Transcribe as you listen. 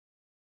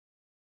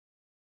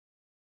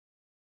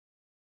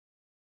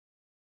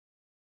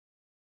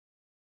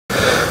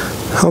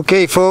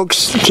Okay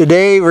folks,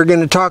 today we're going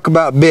to talk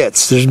about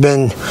bits. There's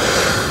been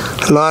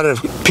a lot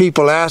of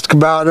people ask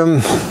about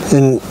them,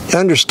 and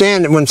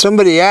understand that when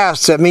somebody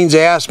asks, that means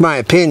they ask my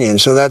opinion,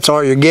 so that's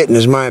all you're getting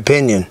is my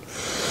opinion.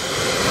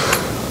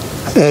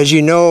 As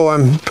you know,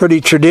 I'm pretty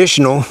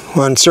traditional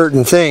on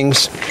certain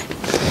things,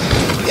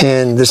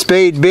 and the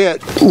spade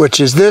bit,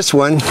 which is this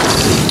one,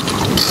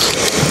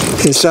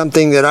 is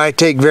something that I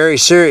take very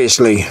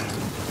seriously.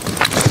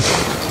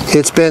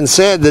 It's been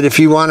said that if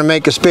you want to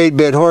make a spade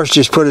bit horse,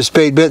 just put a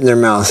spade bit in their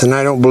mouth, and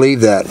I don't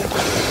believe that.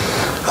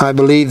 I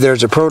believe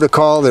there's a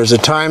protocol, there's a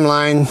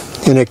timeline,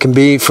 and it can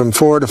be from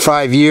 4 to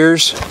 5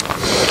 years.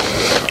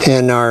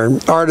 And our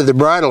Art of the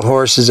Bridle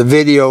Horse is a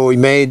video we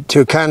made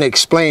to kind of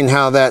explain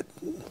how that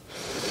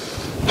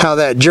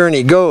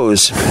journey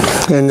goes.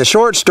 And the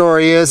short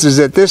story is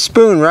that this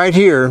spoon right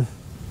here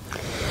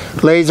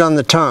lays on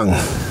the tongue.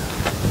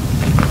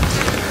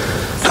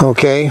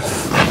 Okay?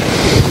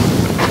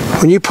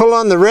 When you pull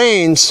on the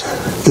reins,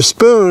 the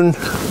spoon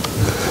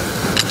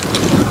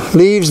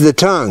leaves the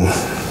tongue.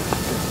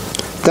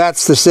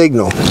 That's the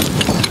signal.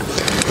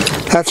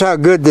 That's how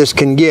good this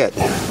can get.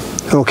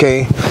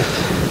 Okay?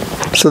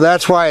 So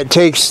that's why it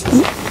takes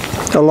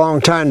a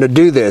long time to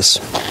do this.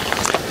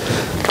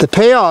 The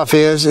payoff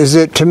is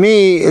that to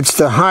me, it's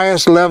the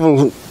highest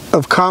level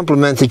of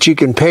compliment that you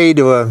can pay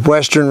to a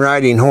Western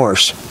riding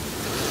horse.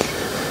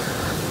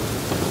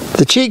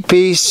 The cheek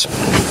piece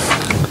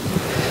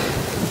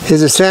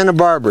is a Santa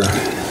Barbara.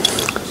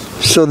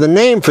 So the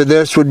name for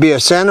this would be a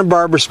Santa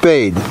Barbara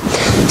spade.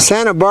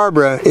 Santa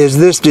Barbara is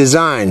this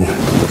design.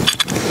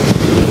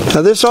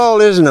 Now this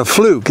all isn't a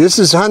fluke. This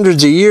is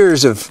hundreds of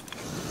years of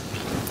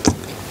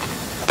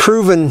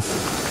proven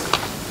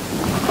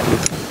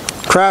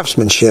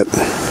craftsmanship.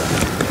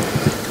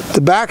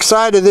 The back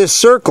side of this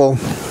circle,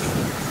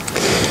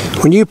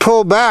 when you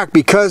pull back,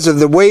 because of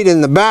the weight in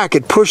the back,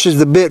 it pushes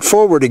the bit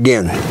forward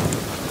again.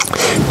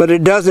 But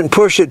it doesn't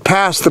push it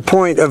past the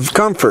point of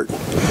comfort.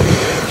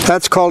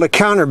 That's called a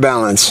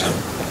counterbalance.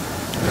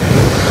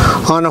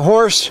 On a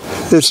horse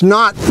that's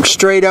not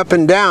straight up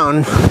and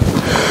down,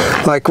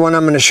 like one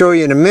I'm going to show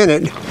you in a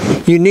minute,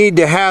 you need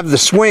to have the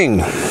swing.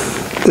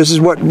 This is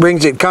what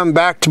brings it come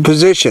back to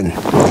position.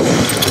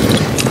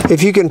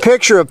 If you can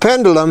picture a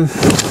pendulum,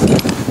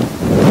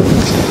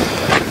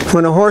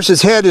 when a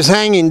horse's head is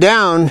hanging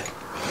down,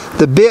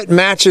 the bit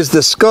matches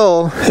the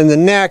skull and the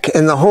neck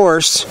and the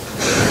horse.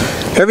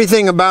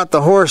 Everything about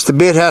the horse, the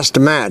bit has to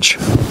match.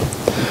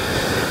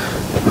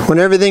 When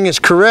everything is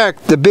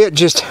correct, the bit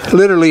just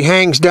literally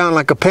hangs down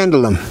like a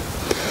pendulum.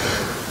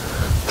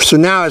 So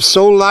now it's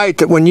so light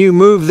that when you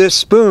move this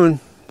spoon,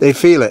 they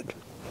feel it.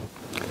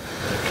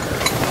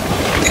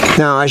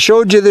 Now I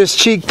showed you this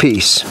cheek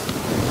piece.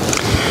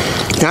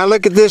 Now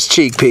look at this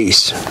cheek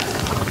piece.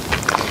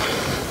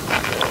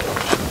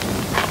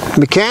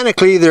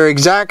 Mechanically, they're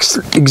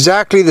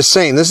exactly the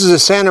same. This is a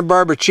Santa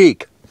Barbara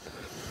cheek.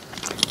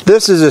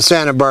 This is a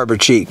Santa Barbara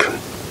cheek.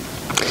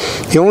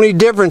 The only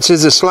difference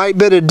is a slight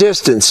bit of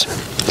distance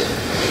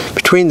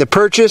between the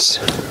purchase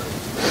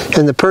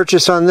and the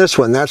purchase on this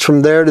one. That's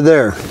from there to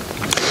there.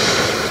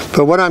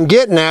 But what I'm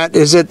getting at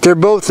is that they're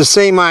both the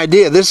same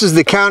idea. This is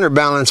the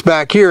counterbalance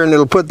back here, and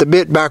it'll put the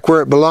bit back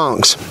where it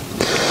belongs.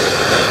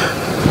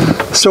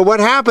 So what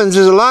happens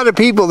is a lot of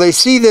people, they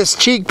see this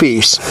cheek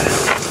piece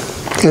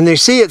and they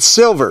see it's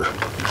silver,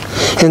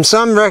 and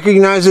some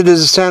recognize it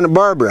as a Santa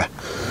Barbara.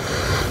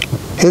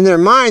 In their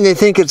mind, they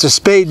think it's a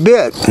spade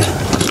bit,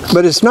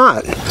 but it's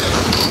not.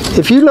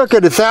 If you look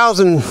at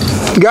 1,000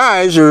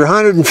 guys, or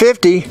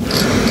 150,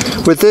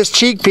 with this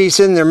cheek piece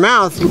in their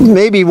mouth,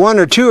 maybe 1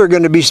 or 2 are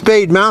going to be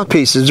spade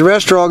mouthpieces. The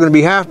rest are all going to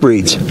be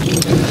half-breeds.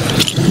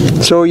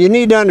 So you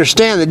need to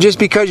understand that just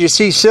because you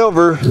see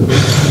silver,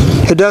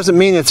 it doesn't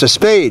mean it's a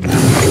spade.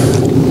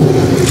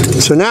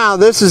 So now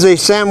this is a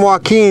San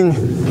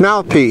Joaquin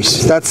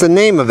mouthpiece. That's the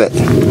name of it.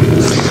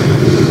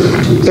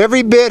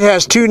 Every bit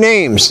has 2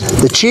 names,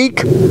 the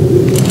cheek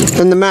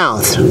and the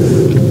mouth.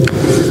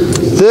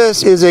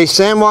 This is a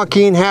San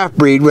Joaquin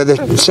half-breed with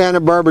a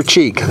Santa Barbara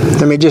cheek.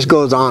 I mean, it just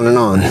goes on and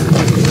on.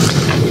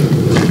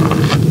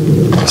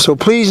 So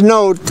please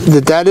note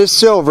that that is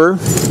silver.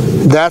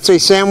 That's a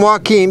San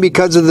Joaquin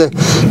because of the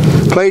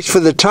place for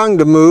the tongue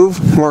to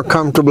move more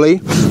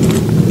comfortably.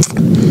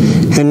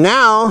 And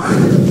now,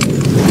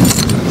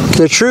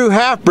 the true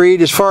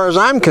half-breed, as far as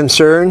I'm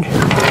concerned,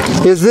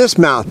 is this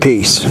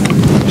mouthpiece.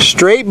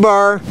 Straight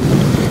bar,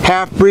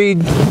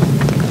 half-breed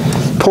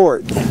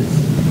port.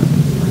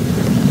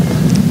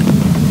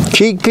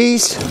 Cheek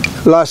piece,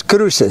 Las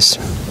Cruces.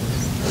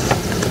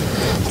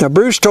 Now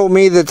Bruce told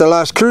me that the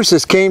Las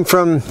Cruces came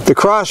from the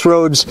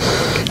crossroads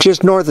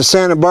just north of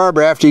Santa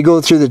Barbara after you go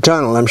through the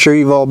tunnel. I'm sure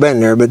you've all been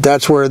there, but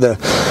that's where the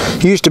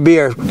used to be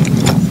our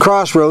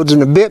crossroads,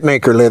 and the bit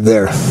maker lived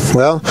there.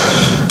 Well,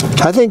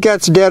 I think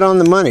that's dead on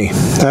the money.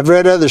 I've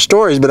read other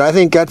stories, but I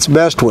think that's the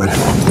best one.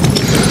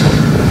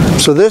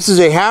 So this is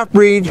a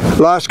half-breed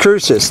Las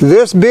Cruces.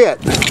 This bit,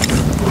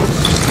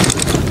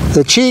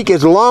 the cheek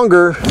is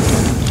longer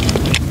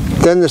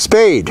than the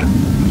spade.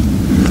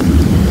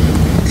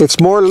 It's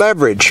more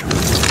leverage.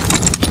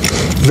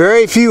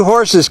 Very few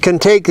horses can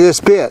take this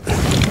bit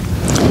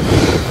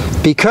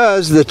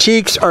because the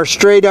cheeks are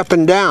straight up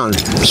and down.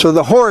 So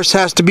the horse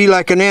has to be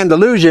like an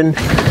Andalusian,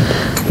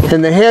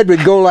 and the head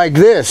would go like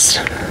this,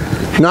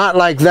 not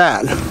like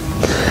that.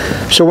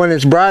 So when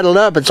it's bridled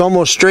up, it's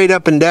almost straight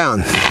up and down.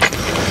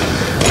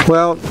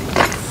 Well,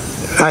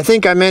 I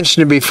think I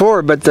mentioned it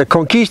before, but the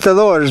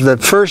conquistadors, the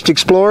first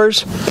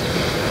explorers,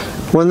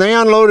 when they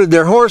unloaded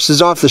their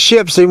horses off the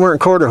ships, they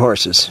weren't quarter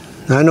horses.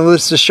 I know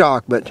this is a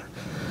shock, but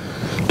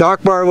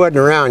Doc Bar wasn't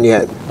around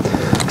yet.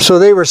 So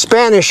they were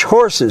Spanish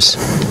horses,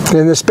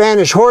 and the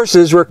Spanish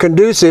horses were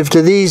conducive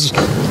to these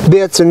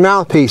bits and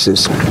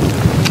mouthpieces.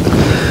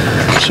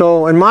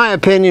 So in my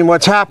opinion,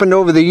 what's happened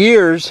over the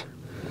years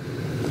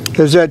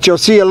is that you'll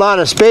see a lot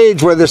of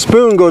spades where the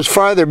spoon goes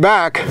farther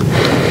back,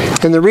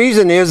 and the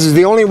reason is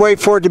the only way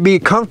for it to be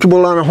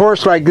comfortable on a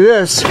horse like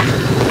this,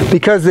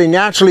 because they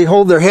naturally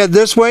hold their head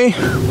this way,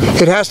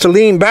 it has to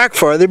lean back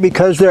farther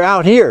because they're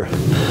out here.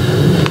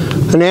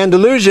 An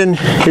Andalusian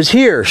is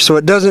here, so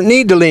it doesn't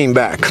need to lean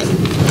back.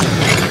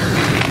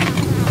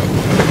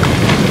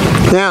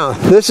 Now,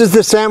 this is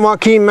the San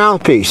Joaquin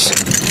mouthpiece.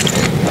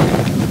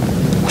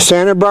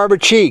 Santa Barbara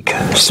cheek,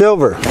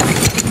 silver.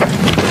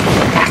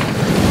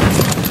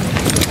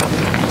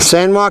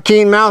 San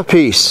Joaquin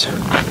mouthpiece.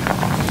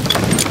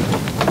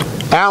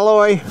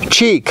 Alloy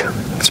cheek.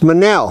 It's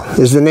Manel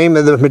is the name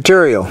of the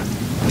material.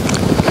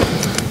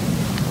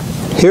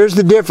 Here's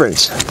the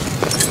difference.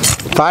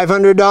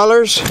 $500,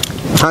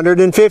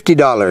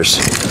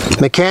 $150.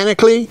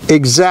 Mechanically,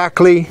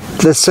 exactly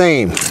the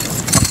same.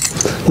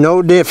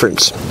 No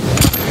difference.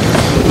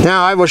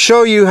 Now I will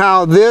show you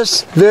how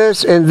this,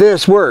 and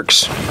this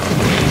works.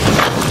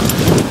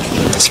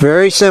 It's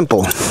very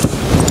simple.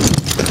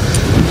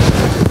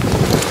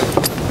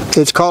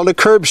 It's called a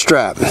curb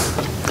strap.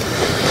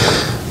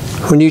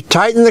 When you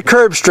tighten the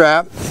curb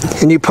strap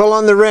and you pull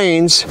on the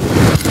reins,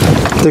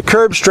 the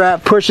curb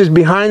strap pushes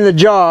behind the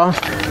jaw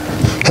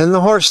and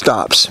the horse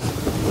stops.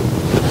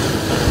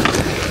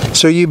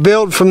 So you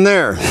build from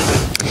there.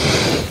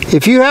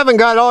 If you haven't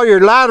got all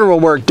your lateral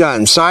work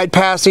done, side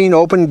passing,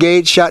 open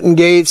gates, shutting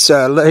gates,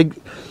 leg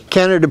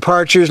canter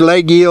departures,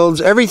 leg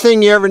yields,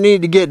 everything you ever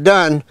need to get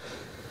done,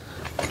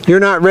 you're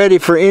not ready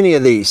for any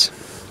of these.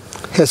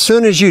 As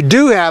soon as you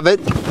do have it,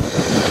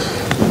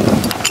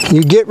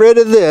 you get rid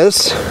of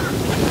this,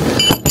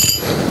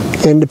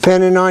 and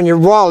depending on your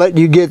wallet,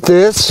 you get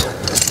this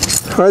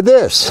or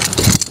this.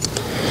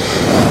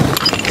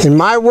 In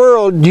my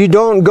world, you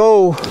don't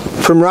go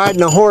from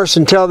riding a horse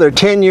until they're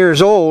 10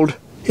 years old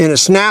in a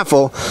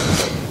snaffle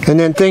and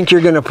then think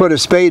you're going to put a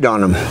spade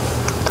on them.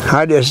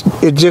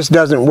 It just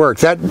doesn't work.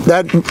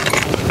 That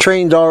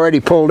train's already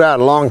pulled out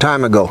a long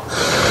time ago.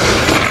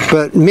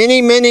 But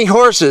many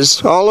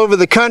horses all over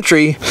the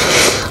country,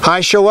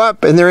 I show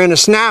up and they're in a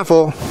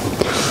snaffle,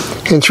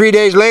 and 3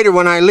 days later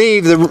when I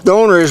leave, the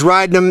owner is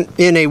riding them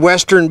in a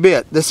Western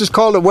bit. This is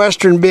called a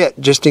Western bit,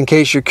 just in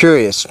case you're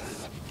curious.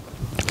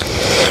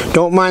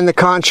 Don't mind the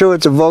concho,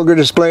 it's a vulgar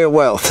display of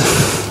wealth.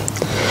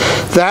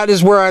 That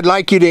is where I'd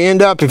like you to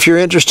end up if you're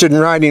interested in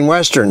riding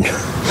Western.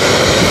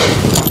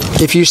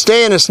 If you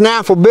stay in a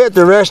snaffle bit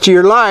the rest of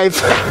your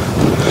life,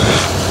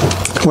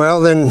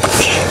 well then,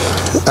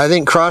 I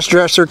think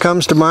cross-dresser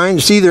comes to mind.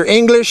 It's either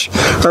English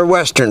or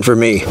Western for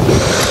me.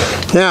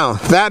 Now,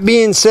 that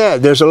being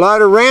said, there's a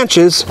lot of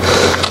ranches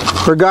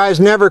where guys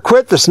never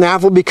quit the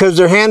snaffle because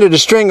they're handed a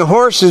string of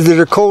horses that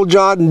are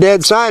cold-jawed and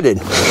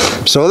dead-sided.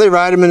 So they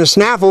ride them in a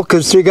snaffle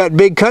because they got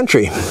big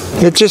country.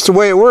 It's just the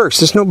way it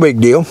works. It's no big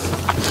deal.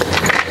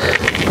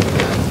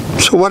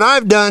 So what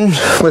I've done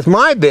with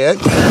my bit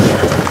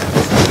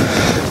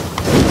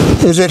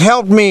is it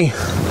helped me,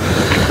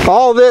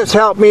 all this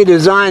helped me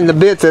design the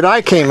bit that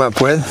I came up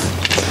with.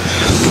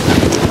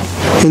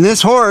 And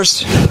this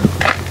horse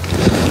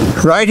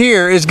right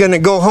here is going to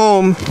go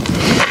home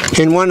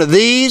in one of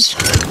these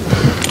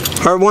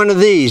or one of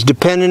these,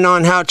 depending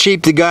on how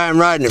cheap the guy I'm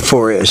riding it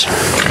for is.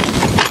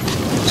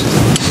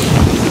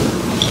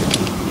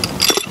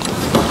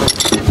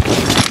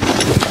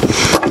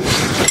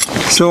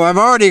 So I've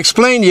already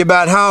explained to you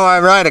about how I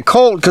ride a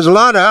colt, because a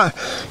lot of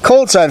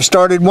colts I've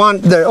started,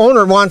 the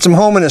owner wants them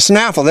home in a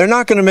snaffle. They're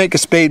not going to make a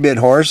spade bit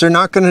horse. They're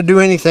not going to do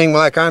anything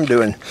like I'm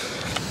doing.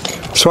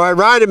 So I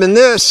ride them in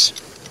this,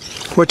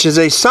 which is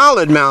a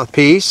solid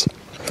mouthpiece,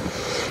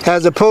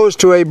 as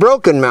opposed to a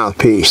broken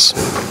mouthpiece.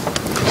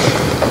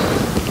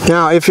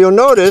 Now, if you'll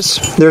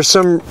notice, there's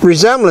some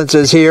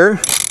resemblances here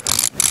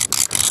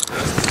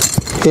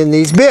in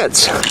these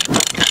bits.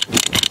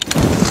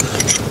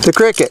 The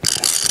cricket.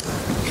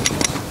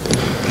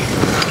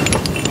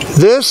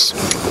 This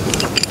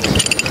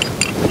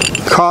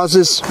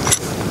causes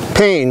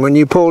pain when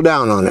you pull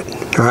down on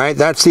it. All right,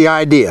 that's the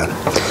idea.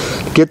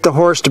 Get the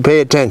horse to pay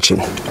attention.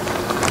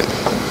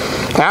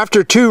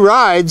 After 2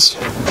 rides,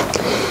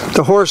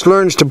 the horse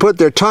learns to put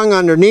their tongue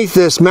underneath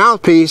this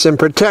mouthpiece and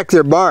protect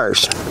their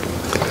bars.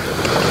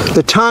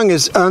 The tongue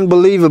is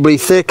unbelievably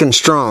thick and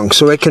strong,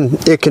 so it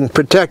can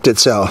protect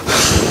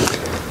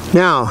itself.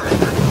 Now,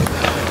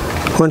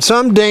 when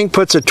some dink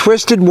puts a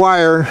twisted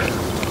wire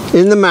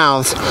in the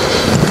mouth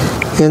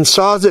and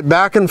saws it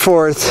back and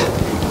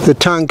forth, the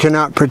tongue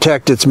cannot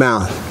protect its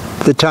mouth.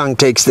 The tongue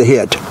takes the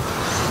hit.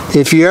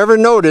 If you ever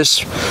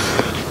notice,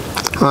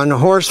 on a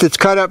horse that's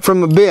cut up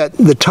from a bit,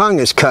 the tongue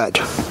is cut.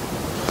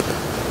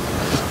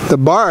 The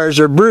bars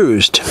are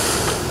bruised.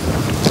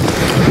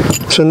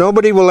 So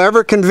nobody will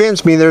ever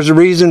convince me there's a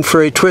reason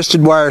for a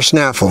twisted wire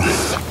snaffle.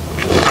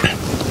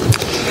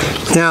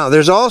 Now,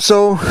 there's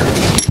also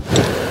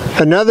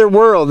another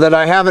world that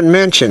I haven't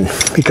mentioned,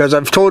 because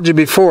I've told you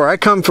before, I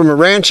come from a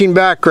ranching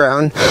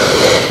background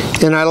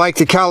and I like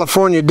the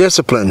California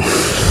discipline.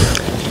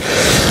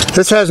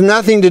 This has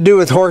nothing to do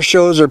with horse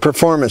shows or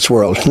performance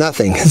world.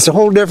 Nothing. It's a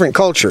whole different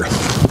culture.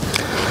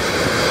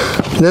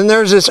 Then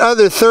there's this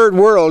other third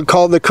world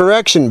called the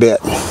correction bit.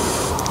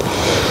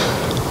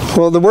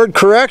 Well, the word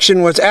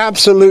correction was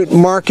absolute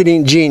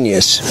marketing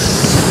genius.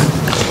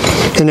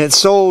 And it's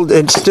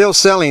still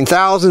selling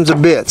thousands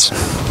of bits.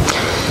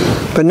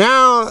 But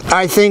now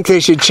I think they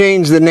should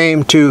change the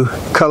name to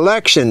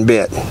collection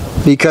bit,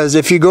 because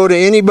if you go to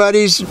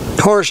anybody's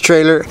horse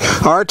trailer,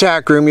 our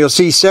tack room, you'll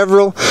see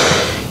several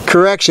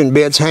correction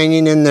bits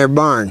hanging in their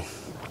barn.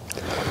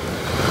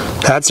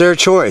 That's their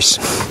choice.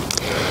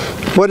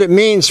 What it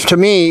means to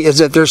me is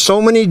that there's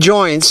so many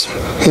joints,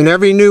 and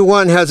every new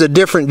one has a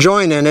different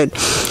joint in it,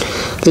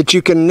 that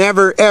you can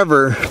never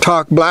ever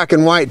talk black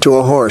and white to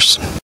a horse.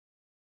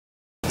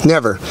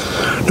 Never.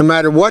 No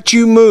matter what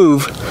you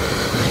move,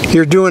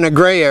 you're doing a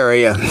gray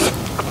area.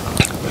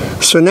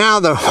 So now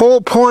the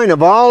whole point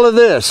of all of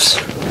this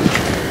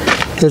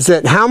is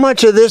that how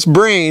much of this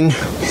brain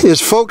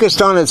is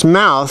focused on its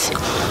mouth,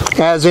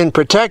 as in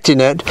protecting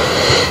it,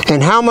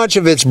 and how much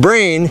of its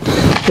brain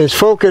is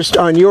focused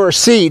on your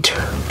seat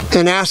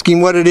and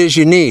asking what it is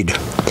you need.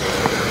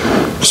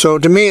 So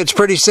to me, it's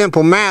pretty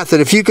simple math that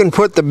if you can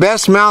put the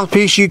best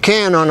mouthpiece you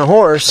can on a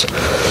horse,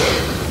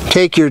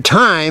 take your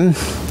time,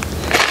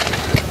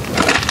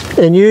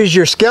 and use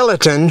your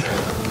skeleton,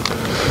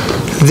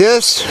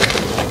 this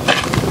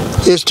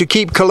is to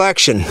keep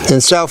collection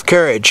and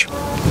self-carriage.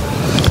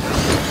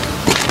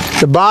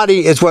 The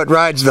body is what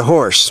rides the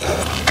horse.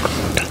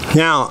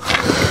 Now,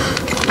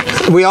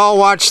 we all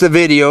watch the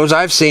videos.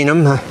 I've seen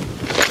them.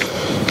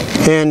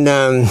 And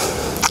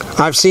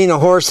I've seen a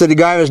horse that a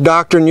guy was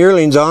doctoring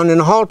yearlings on in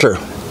a halter.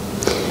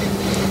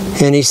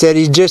 And he said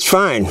he's just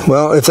fine.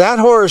 Well, if that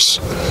horse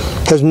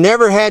has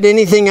never had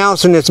anything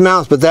else in its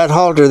mouth but that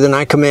halter, then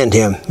I commend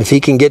him. If he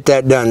can get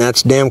that done,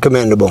 that's damn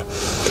commendable.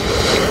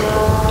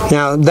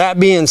 Now, that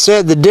being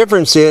said, the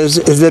difference is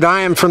that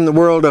I am from the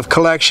world of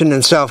collection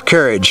and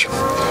self-carriage.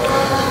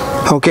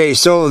 Okay,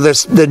 so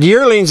the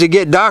yearlings that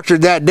get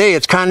doctored that day,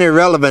 it's kind of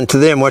irrelevant to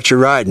them what you're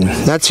riding.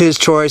 That's his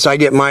choice, I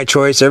get my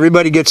choice.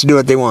 Everybody gets to do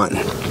what they want.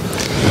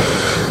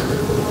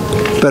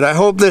 But I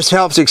hope this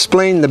helps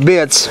explain the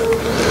bits.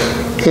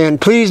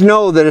 And please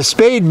know that a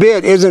spade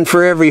bit isn't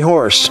for every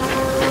horse.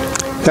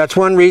 That's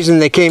one reason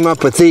they came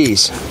up with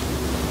these.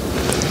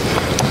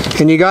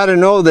 And you got to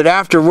know that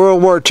after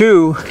World War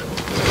II,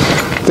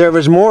 there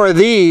was more of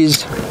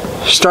these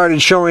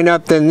started showing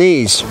up than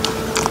these.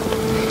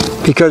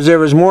 Because there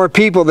was more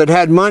people that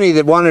had money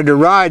that wanted to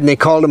ride, and they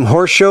called them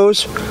horse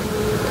shows.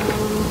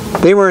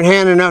 They weren't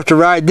hand enough to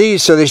ride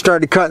these, so they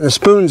started cutting the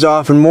spoons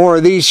off, and more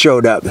of these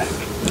showed up.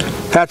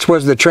 That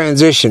was the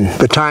transition,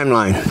 the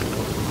timeline.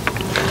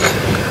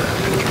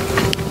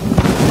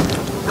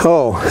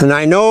 Oh, and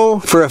I know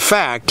for a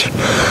fact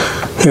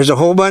there's a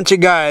whole bunch of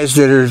guys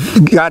that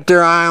have got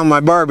their eye on my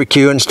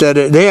barbecue instead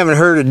of, they haven't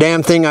heard a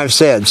damn thing I've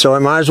said, so I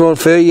might as well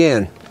fill you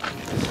in.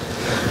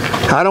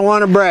 I don't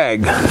want to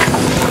brag,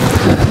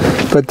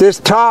 but this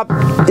top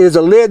is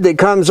a lid that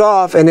comes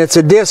off, and it's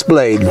a disc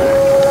blade.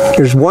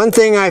 There's one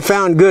thing I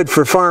found good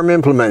for farm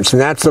implements,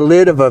 and that's the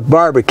lid of a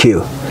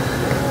barbecue.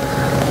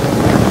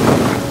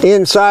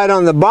 Inside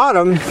on the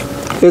bottom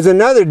is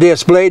another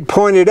disc blade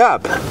pointed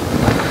up.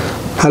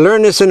 I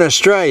learned this in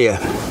Australia.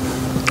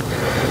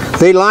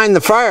 They line the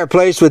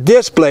fireplace with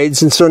disc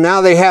blades, and so now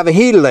they have a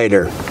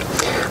heatilator.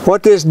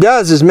 What this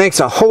does is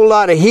makes a whole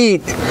lot of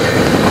heat.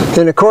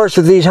 And of course,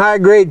 with these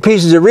high-grade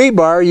pieces of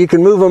rebar, you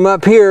can move them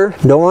up here,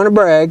 don't want to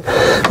brag,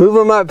 move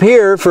them up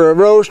here for a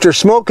roast or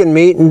smoking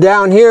meat, and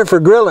down here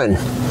for grilling.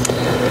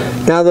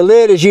 Now the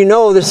lid, as you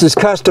know, this is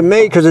custom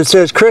made because it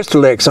says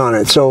Crystalix on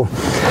it, so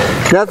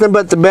nothing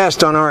but the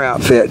best on our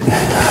outfit.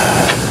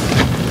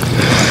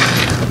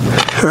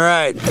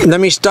 Alright,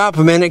 let me stop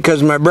a minute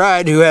because my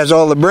bride, who has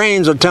all the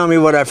brains, will tell me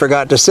what I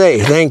forgot to say.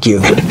 Thank you.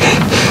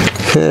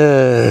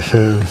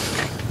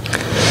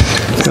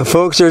 Now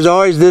folks, there's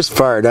always this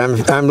part.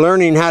 I'm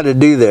learning how to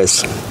do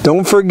this.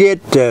 Don't forget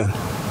to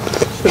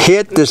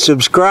hit the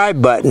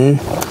subscribe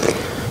button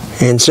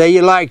and say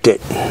you liked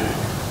it.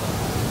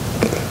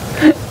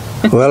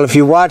 Well, if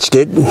you watched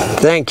it,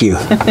 thank you.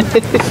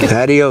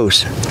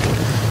 Adios.